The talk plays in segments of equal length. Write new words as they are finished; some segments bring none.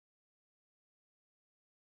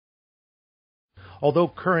Although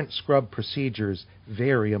current scrub procedures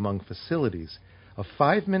vary among facilities, a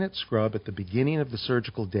 5-minute scrub at the beginning of the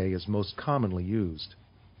surgical day is most commonly used.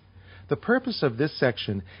 The purpose of this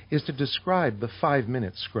section is to describe the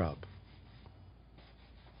 5-minute scrub.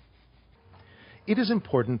 It is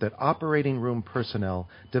important that operating room personnel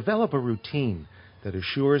develop a routine that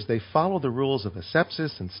assures they follow the rules of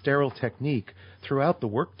asepsis and sterile technique throughout the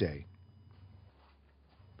workday.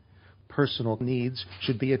 Personal needs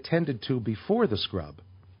should be attended to before the scrub.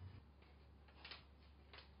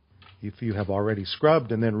 If you have already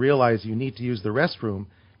scrubbed and then realize you need to use the restroom,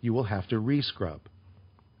 you will have to re-scrub.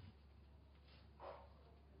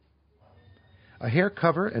 A hair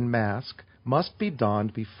cover and mask must be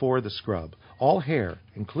donned before the scrub. All hair,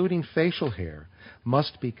 including facial hair,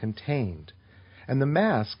 must be contained, and the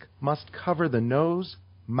mask must cover the nose,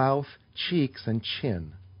 mouth, cheeks, and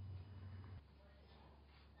chin.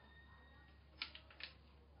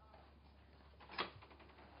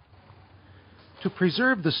 To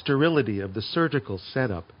preserve the sterility of the surgical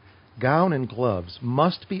setup, gown and gloves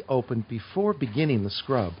must be opened before beginning the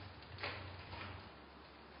scrub.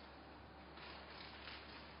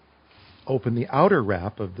 Open the outer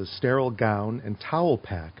wrap of the sterile gown and towel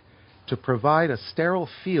pack to provide a sterile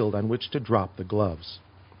field on which to drop the gloves.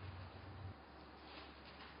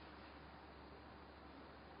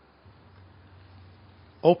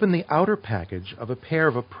 Open the outer package of a pair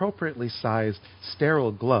of appropriately sized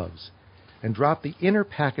sterile gloves and drop the inner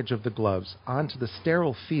package of the gloves onto the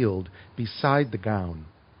sterile field beside the gown.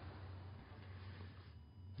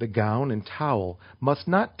 The gown and towel must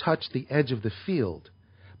not touch the edge of the field,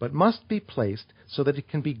 but must be placed so that it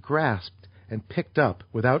can be grasped and picked up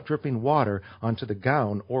without dripping water onto the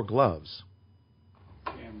gown or gloves.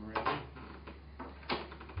 Okay, I'm ready.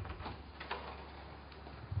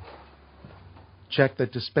 Check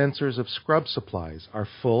that dispensers of scrub supplies are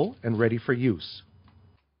full and ready for use.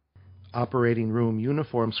 Operating room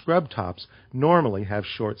uniform scrub tops normally have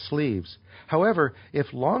short sleeves. However,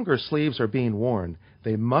 if longer sleeves are being worn,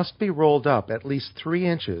 they must be rolled up at least 3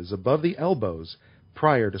 inches above the elbows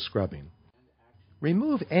prior to scrubbing.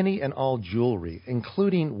 Remove any and all jewelry,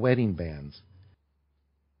 including wedding bands.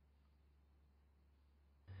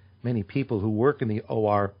 Many people who work in the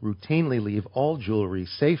OR routinely leave all jewelry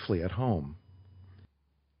safely at home.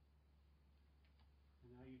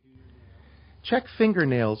 Check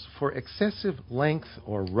fingernails for excessive length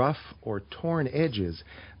or rough or torn edges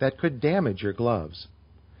that could damage your gloves.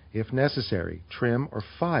 If necessary, trim or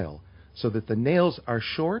file so that the nails are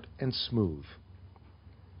short and smooth.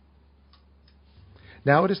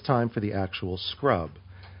 Now it is time for the actual scrub.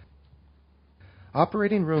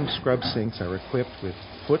 Operating room scrub sinks are equipped with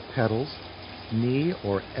foot pedals, knee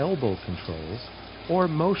or elbow controls, or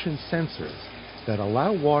motion sensors that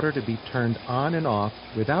allow water to be turned on and off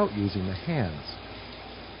without using the hands.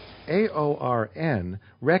 AORN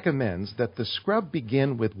recommends that the scrub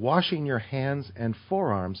begin with washing your hands and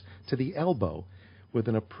forearms to the elbow with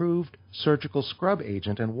an approved surgical scrub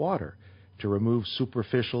agent and water to remove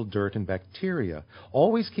superficial dirt and bacteria,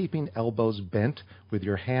 always keeping elbows bent with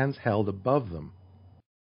your hands held above them.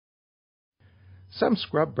 Some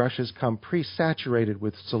scrub brushes come pre-saturated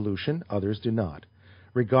with solution, others do not.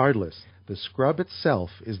 Regardless, the scrub itself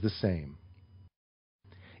is the same.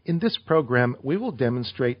 In this program, we will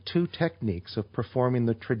demonstrate 2 techniques of performing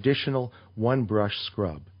the traditional one-brush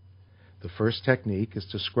scrub. The first technique is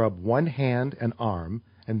to scrub one hand and arm,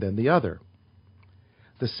 and then the other.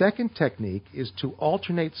 The second technique is to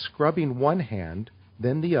alternate scrubbing one hand,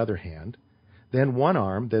 then the other hand, then one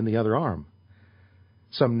arm, then the other arm.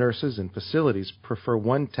 Some nurses and facilities prefer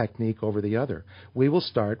one technique over the other. We will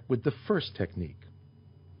start with the first technique.